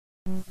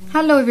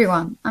Hello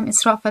everyone, I'm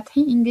ITEC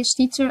FAYOUM English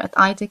teacher at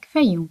ITEC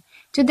FAYOUM.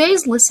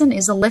 Today's lesson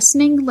is a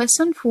listening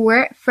lesson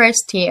for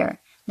first year.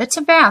 That's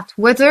about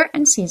weather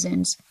and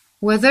seasons.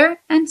 Weather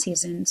and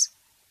seasons.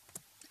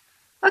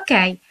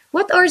 Okay,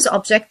 what are the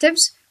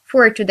objectives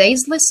for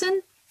today's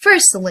lesson?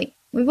 Firstly,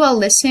 we will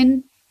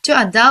listen to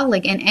a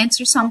dialogue and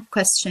answer some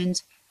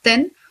questions.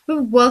 Then we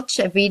will watch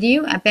a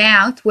video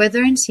about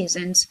weather and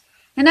seasons.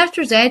 And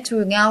after that,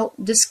 we will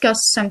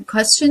discuss some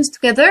questions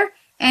together.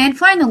 And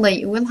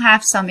finally, we'll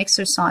have some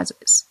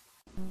exercises.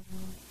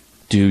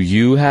 Do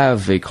you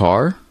have a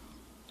car?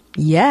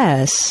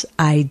 Yes,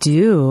 I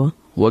do.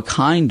 What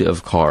kind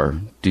of car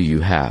do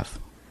you have?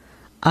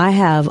 I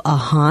have a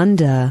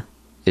Honda.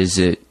 Is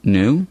it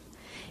new?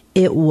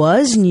 It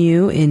was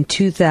new in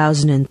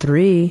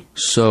 2003.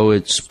 So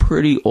it's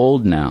pretty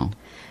old now.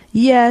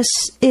 Yes,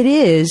 it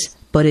is,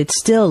 but it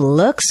still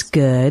looks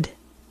good.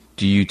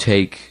 Do you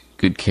take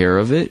good care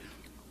of it?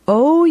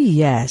 Oh,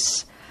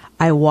 yes.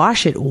 I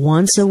wash it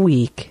once a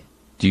week.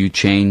 Do you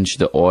change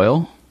the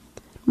oil?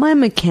 My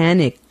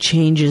mechanic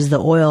changes the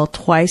oil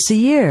twice a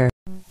year.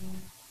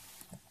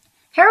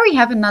 Here we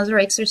have another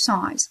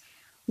exercise.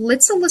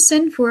 Let's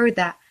listen for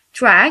the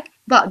track,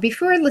 but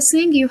before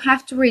listening, you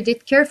have to read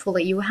it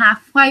carefully. You have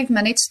 5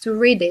 minutes to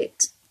read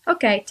it.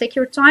 Okay, take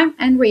your time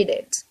and read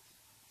it.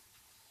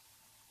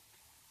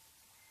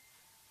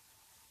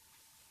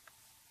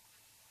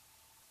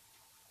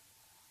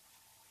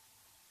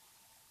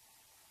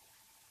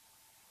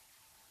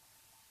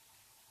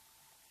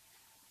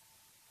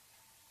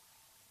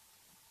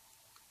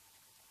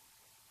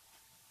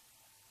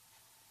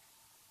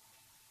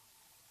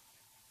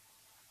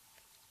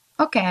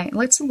 Okay,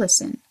 let's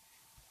listen.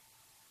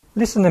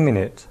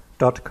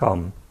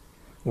 Listenaminute.com.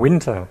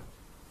 Winter.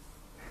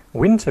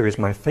 Winter is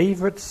my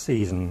favorite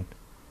season.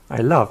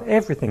 I love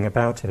everything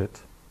about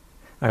it.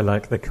 I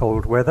like the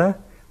cold weather,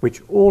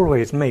 which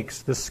always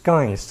makes the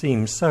sky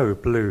seem so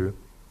blue.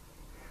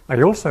 I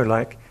also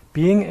like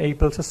being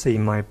able to see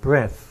my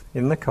breath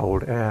in the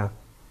cold air.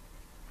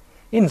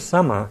 In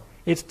summer,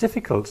 it's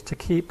difficult to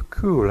keep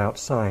cool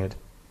outside,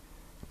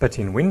 but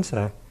in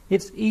winter,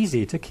 it's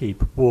easy to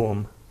keep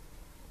warm.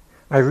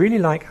 I really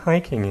like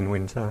hiking in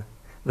winter.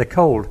 The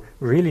cold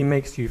really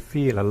makes you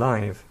feel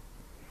alive.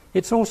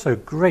 It's also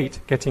great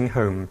getting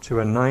home to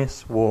a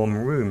nice warm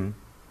room.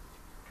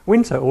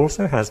 Winter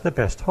also has the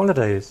best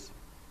holidays.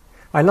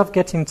 I love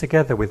getting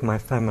together with my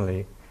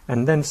family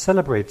and then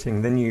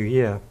celebrating the new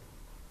year.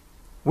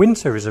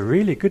 Winter is a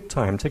really good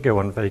time to go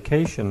on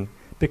vacation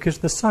because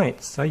the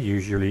sites are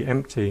usually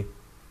empty.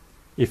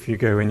 If you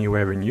go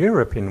anywhere in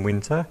Europe in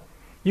winter,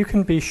 you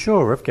can be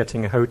sure of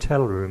getting a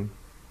hotel room.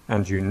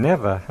 And you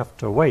never have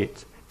to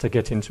wait to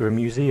get into a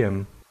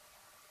museum.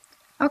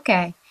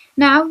 Okay,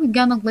 now we're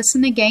gonna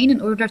listen again in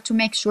order to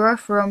make sure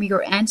from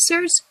your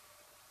answers.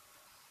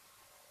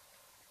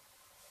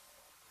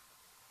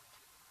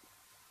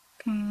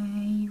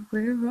 Okay,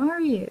 where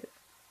are you?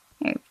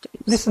 Here it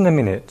is.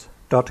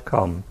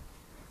 Listenaminute.com.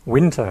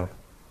 Winter.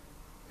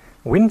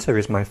 Winter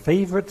is my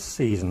favorite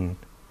season.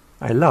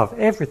 I love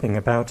everything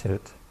about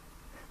it.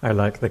 I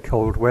like the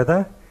cold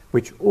weather,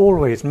 which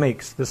always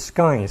makes the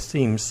sky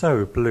seem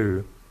so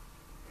blue.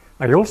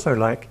 I also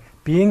like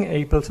being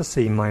able to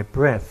see my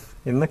breath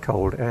in the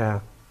cold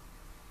air.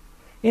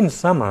 In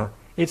summer,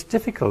 it's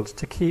difficult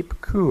to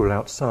keep cool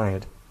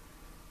outside,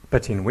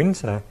 but in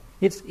winter,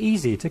 it's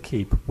easy to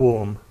keep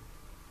warm.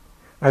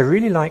 I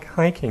really like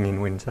hiking in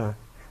winter.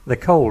 The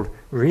cold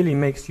really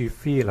makes you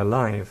feel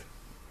alive.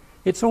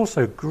 It's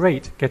also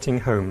great getting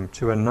home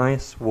to a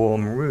nice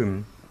warm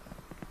room.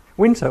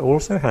 Winter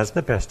also has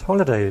the best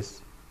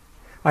holidays.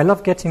 I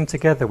love getting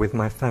together with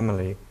my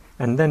family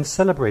and then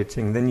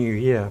celebrating the new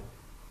year.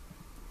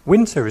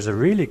 Winter is a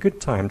really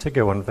good time to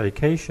go on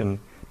vacation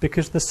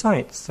because the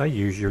sites are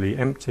usually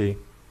empty.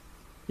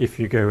 If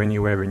you go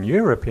anywhere in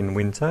Europe in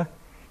winter,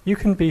 you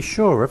can be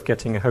sure of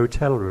getting a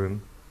hotel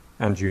room,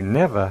 and you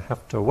never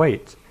have to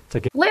wait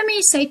to get... Let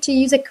me say to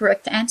you the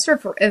correct answer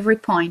for every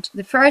point.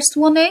 The first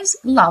one is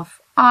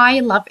love. I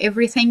love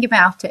everything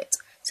about it.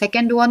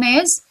 Second one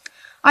is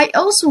I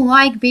also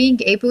like being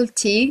able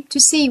to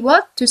see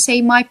what? To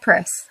say my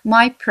breath.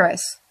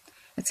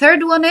 The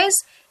third one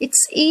is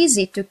it's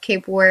easy to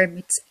keep warm.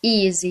 It's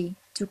easy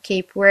to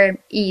keep warm.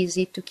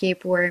 Easy to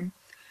keep warm.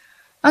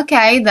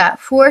 Okay, the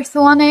fourth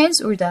one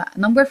is, or the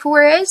number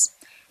 4 is,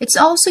 it's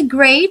also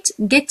great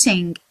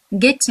getting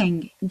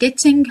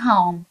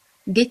home.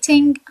 Then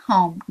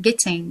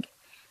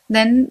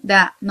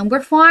the number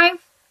 5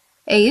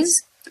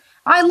 is,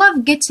 I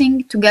love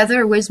getting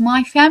together with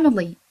my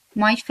family.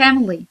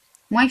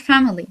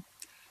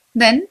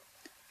 Then,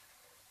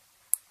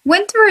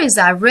 winter is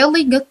a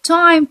really good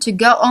time to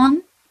go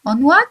on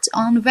what?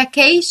 On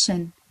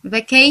vacation.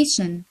 Then,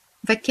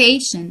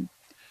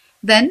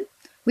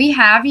 we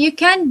have you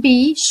can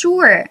be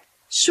sure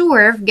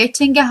of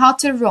getting a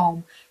hotel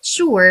room.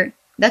 Sure,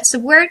 that's the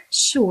word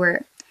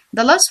sure.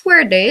 The last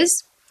word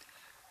is,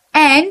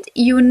 and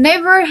you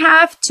never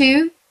have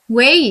to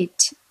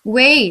wait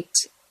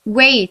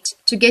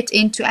to get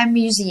into a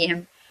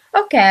museum.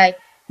 Okay,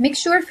 Make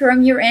sure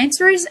from your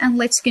answers and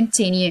let's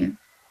continue.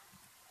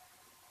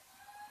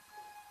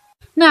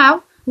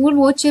 Now, we'll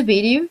watch a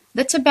video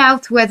that's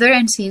about weather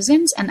and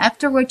seasons, and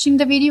after watching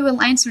the video,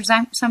 we'll answer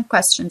some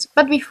questions.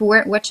 But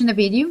before watching the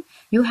video,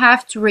 you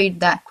have to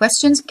read the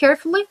questions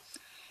carefully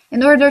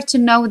in order to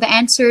know the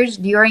answers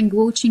during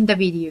watching the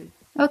video.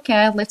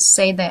 Okay, let's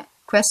say the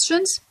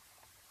questions.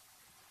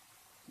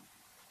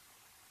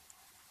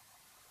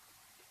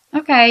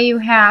 Okay, you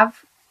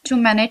have 2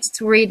 minutes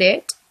to read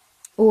it,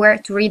 or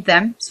to read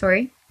them,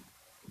 sorry.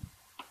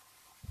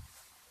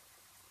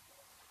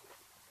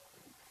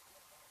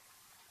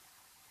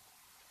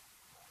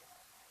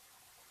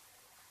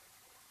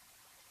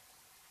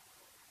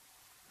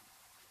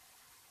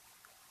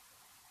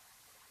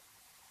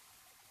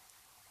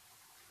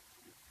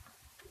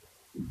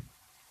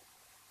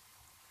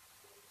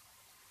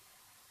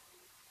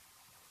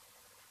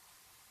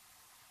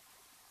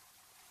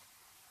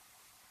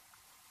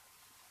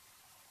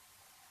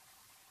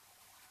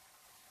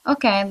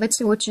 Okay, let's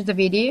watch the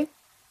video.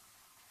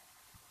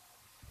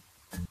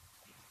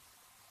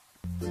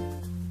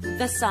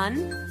 The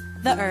sun,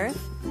 the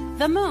earth,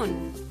 the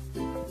moon.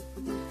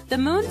 The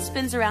moon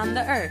spins around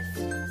the earth.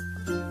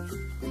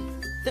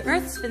 The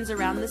earth spins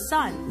around the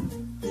sun.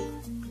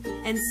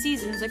 And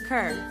seasons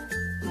occur.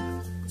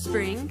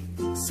 Spring,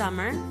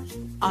 summer,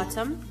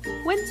 autumn,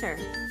 winter.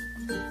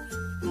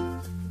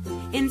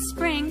 In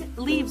spring,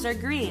 leaves are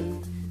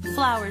green,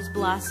 flowers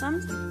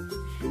blossom.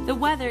 The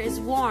weather is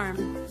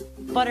warm.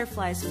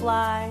 Butterflies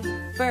fly,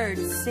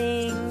 birds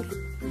sing.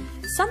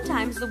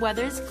 Sometimes the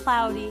weather is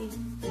cloudy.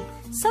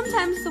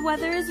 Sometimes the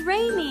weather is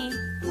rainy.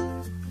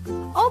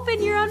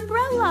 Open your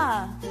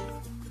umbrella.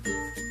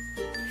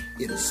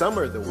 In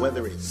summer, the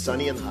weather is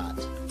sunny and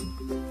hot.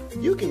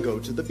 You can go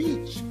to the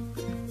beach.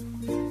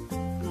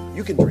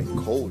 You can drink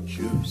cold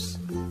juice.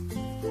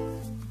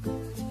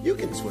 You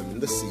can swim in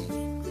the sea.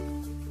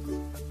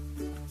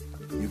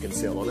 You can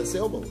sail on a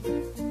sailboat.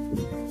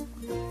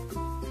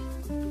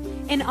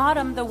 In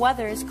autumn, the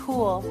weather is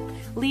cool.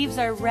 Leaves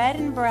are red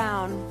and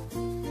brown.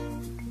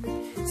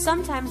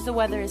 Sometimes the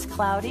weather is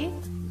cloudy.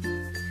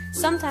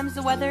 Sometimes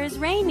the weather is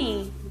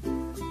rainy.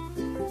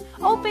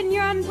 Open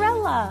your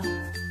umbrella.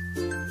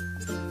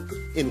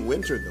 In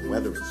winter, the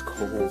weather is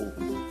cold.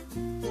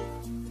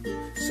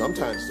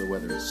 Sometimes the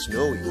weather is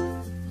snowy.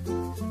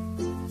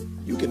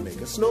 You can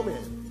make a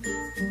snowman.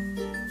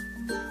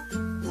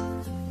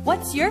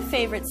 What's your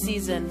favorite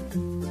season?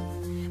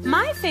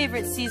 My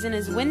favorite season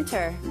is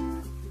winter.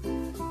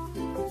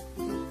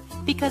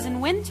 Because in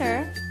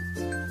winter,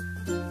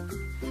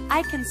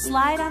 I can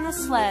slide on a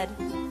sled.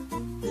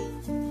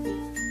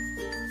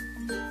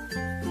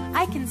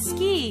 I can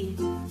ski.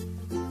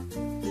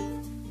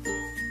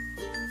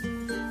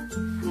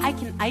 I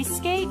can ice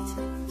skate.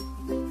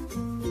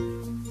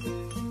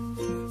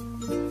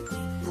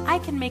 I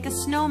can make a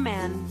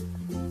snowman.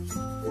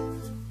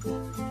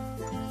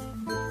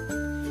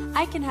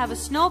 I can have a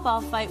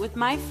snowball fight with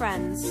my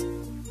friends.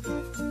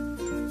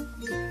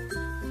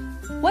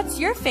 What's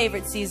your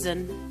favorite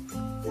season?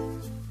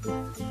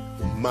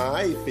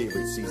 My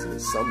favorite season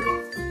is summer.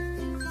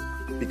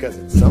 Because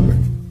in summer,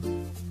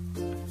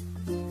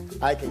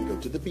 I can go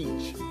to the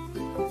beach.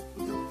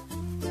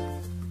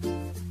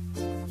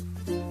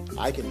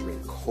 I can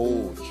drink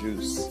cold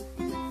juice.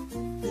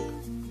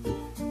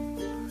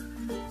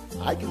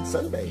 I can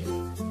sunbathe.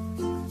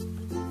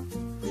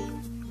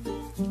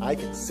 I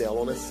can sail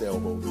on a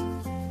sailboat.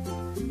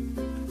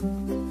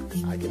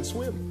 I can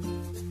swim.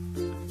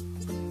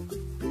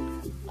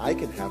 I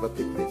can have a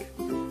picnic.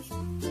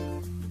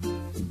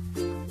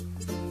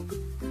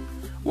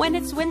 When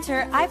it's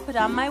winter, I put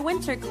on my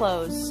winter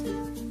clothes.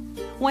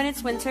 When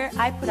it's winter,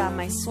 I put on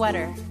my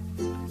sweater.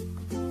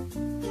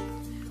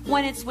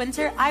 When it's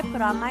winter, I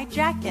put on my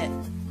jacket.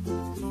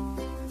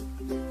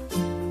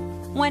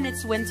 When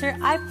it's winter,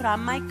 I put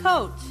on my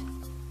coat.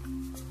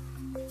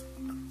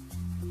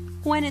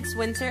 When it's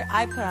winter,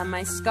 I put on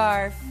my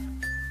scarf.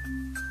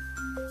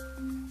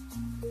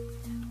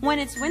 When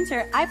it's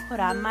winter, I put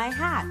on my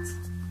hat.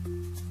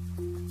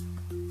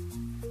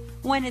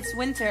 When it's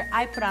winter,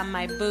 I put on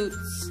my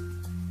boots.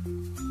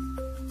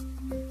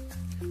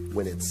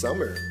 When it's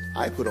summer,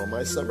 I put on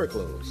my summer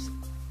clothes.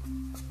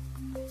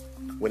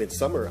 When it's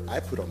summer,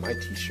 I put on my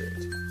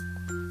t-shirt.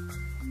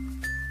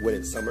 When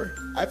it's summer,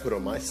 I put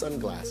on my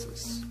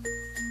sunglasses.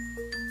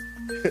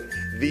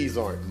 These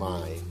aren't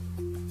mine.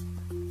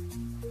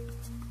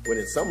 When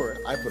it's summer,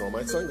 I put on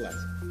my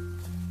sunglasses.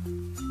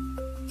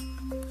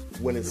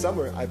 When it's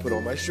summer, I put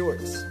on my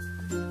shorts.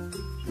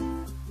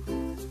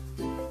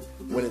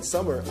 When it's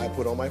summer, I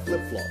put on my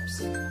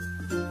flip-flops.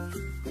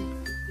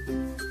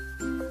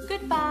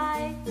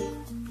 Goodbye.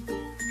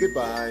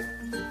 Goodbye.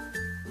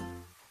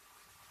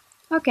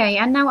 Okay,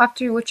 and now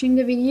after watching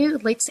the video,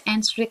 let's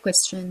answer the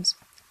questions.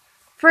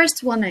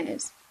 First one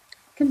is,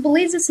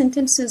 complete the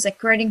sentences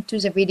according to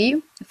the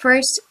video. The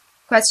first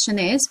question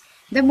is,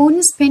 the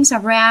moon spins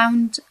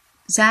around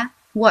the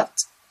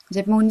what?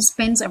 The moon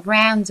spins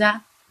around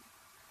the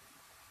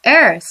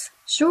Earth.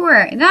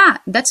 Sure,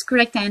 that's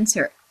correct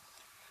answer.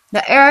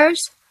 The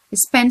Earth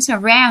spins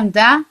around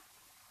the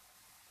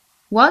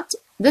What?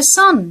 The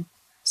sun.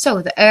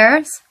 So the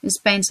earth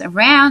spins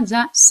around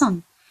the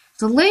sun.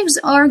 The leaves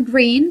are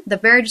green, the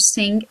birds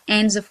sing,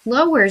 and the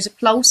flowers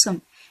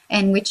blossom.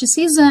 In which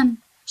season?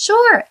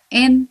 Sure,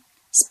 in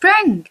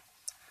spring.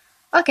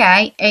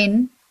 Okay,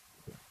 in.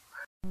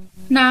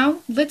 Now,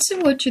 let's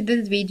watch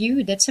this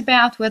video that's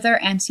about weather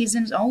and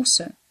seasons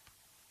also.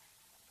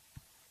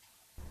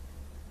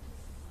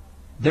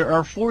 There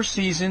are 4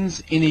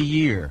 seasons in a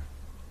year.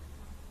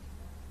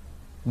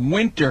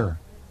 Winter,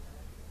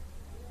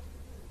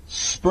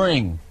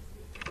 spring,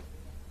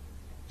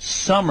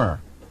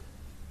 summer,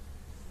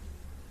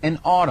 and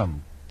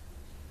autumn.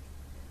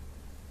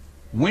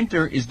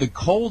 Winter is the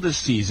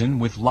coldest season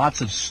with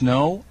lots of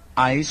snow,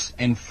 ice,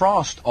 and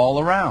frost all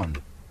around.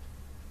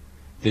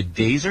 The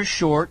days are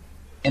short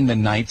and the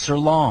nights are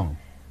long.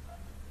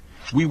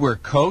 We wear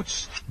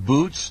coats,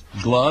 boots,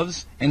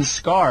 gloves, and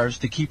scarves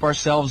to keep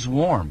ourselves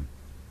warm.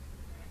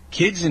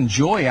 Kids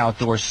enjoy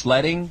outdoor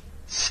sledding,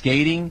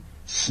 skating,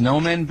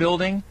 snowman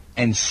building,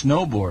 and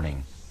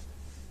snowboarding.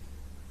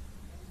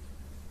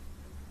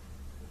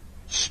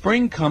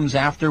 Spring comes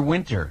after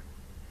winter.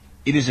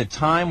 It is a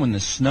time when the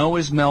snow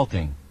is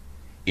melting.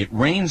 It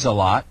rains a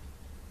lot.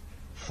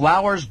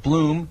 Flowers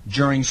bloom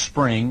during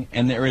spring,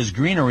 and there is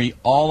greenery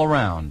all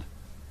around.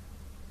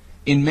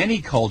 In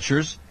many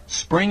cultures,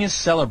 spring is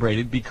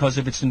celebrated because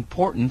of its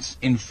importance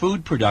in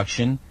food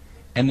production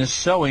and the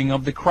sowing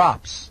of the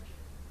crops.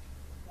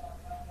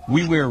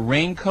 We wear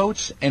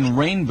raincoats and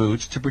rain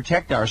boots to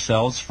protect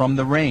ourselves from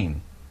the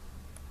rain.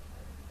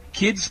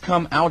 Kids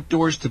come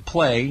outdoors to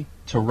play,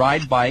 to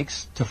ride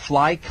bikes, to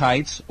fly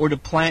kites, or to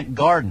plant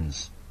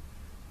gardens.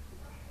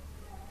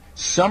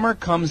 Summer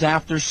comes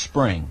after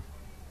spring.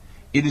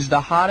 It is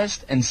the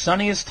hottest and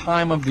sunniest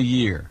time of the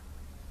year.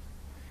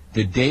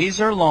 The days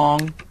are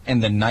long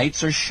and the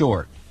nights are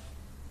short.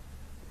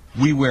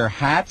 We wear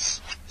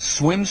hats,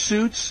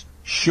 swimsuits,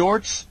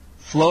 shorts,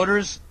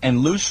 floaters, and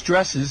loose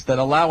dresses that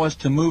allow us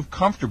to move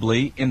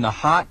comfortably in the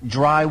hot,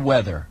 dry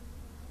weather.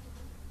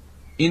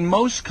 In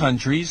most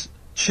countries,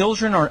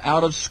 children are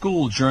out of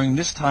school during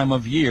this time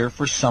of year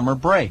for summer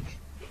break.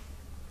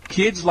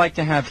 Kids like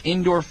to have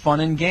indoor fun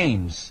and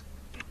games.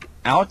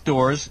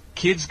 Outdoors,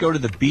 kids go to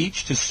the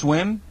beach to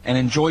swim and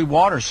enjoy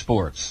water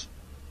sports.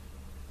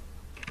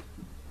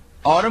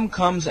 Autumn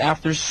comes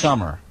after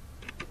summer.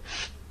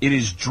 It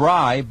is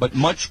dry but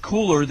much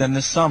cooler than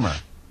the summer.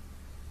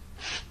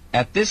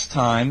 At this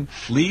time,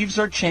 leaves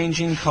are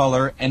changing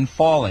color and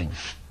falling.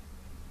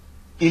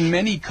 In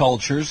many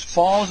cultures,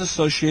 fall is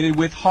associated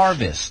with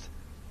harvest.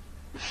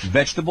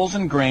 Vegetables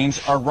and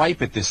grains are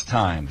ripe at this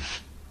time.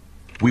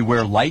 We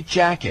wear light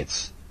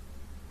jackets.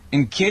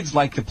 And kids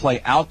like to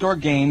play outdoor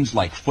games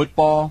like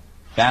football,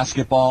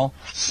 basketball,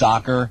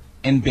 soccer,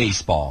 and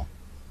baseball.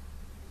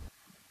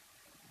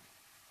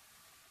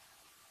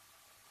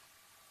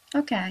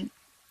 Okay.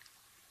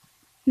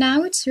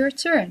 Now it's your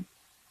turn.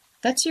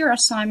 That's your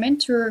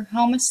assignment, your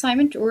home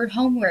assignment, or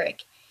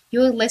homework. You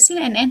will listen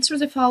and answer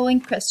the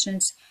following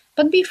questions.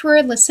 But before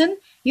you listen,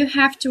 you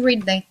have to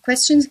read the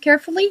questions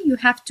carefully. You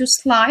have 2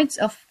 slides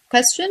of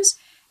questions,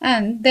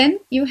 and then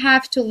you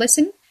have to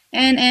listen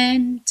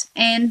and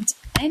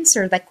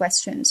answer the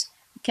questions.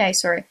 Okay,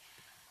 sorry.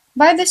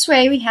 By this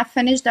way, we have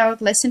finished our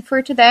lesson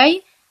for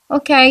today.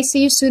 Okay,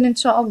 see you soon,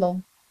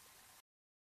 inshallah.